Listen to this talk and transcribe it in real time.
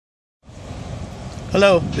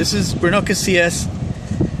Hello, this is Bruno Casillas,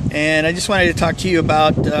 and I just wanted to talk to you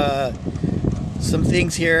about some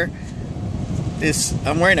things here.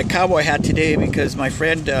 I'm wearing a cowboy hat today because my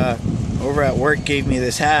friend over at work gave me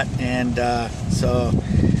this hat, and so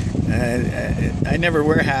I never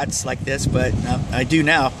wear hats like this, but I do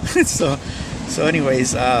now. so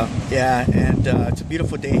anyways, yeah, and it's a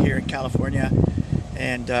beautiful day here in California,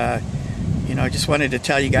 and you know, I just wanted to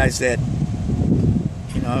tell you guys that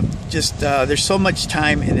there's so much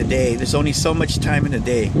time in a day. There's only so much time in a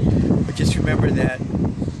day, but just remember that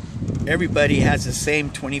everybody has the same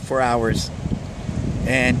 24 hours,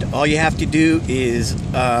 and all you have to do is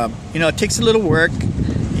it takes a little work,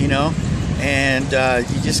 and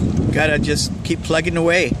you just gotta keep plugging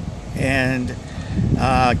away and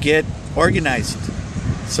get organized.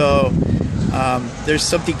 So there's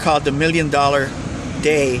something called the $1 Million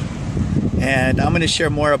Day, and I'm going to share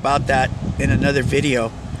more about that in another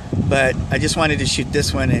video, but I just wanted to shoot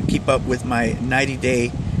this one and keep up with my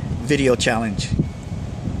 90-day video challenge.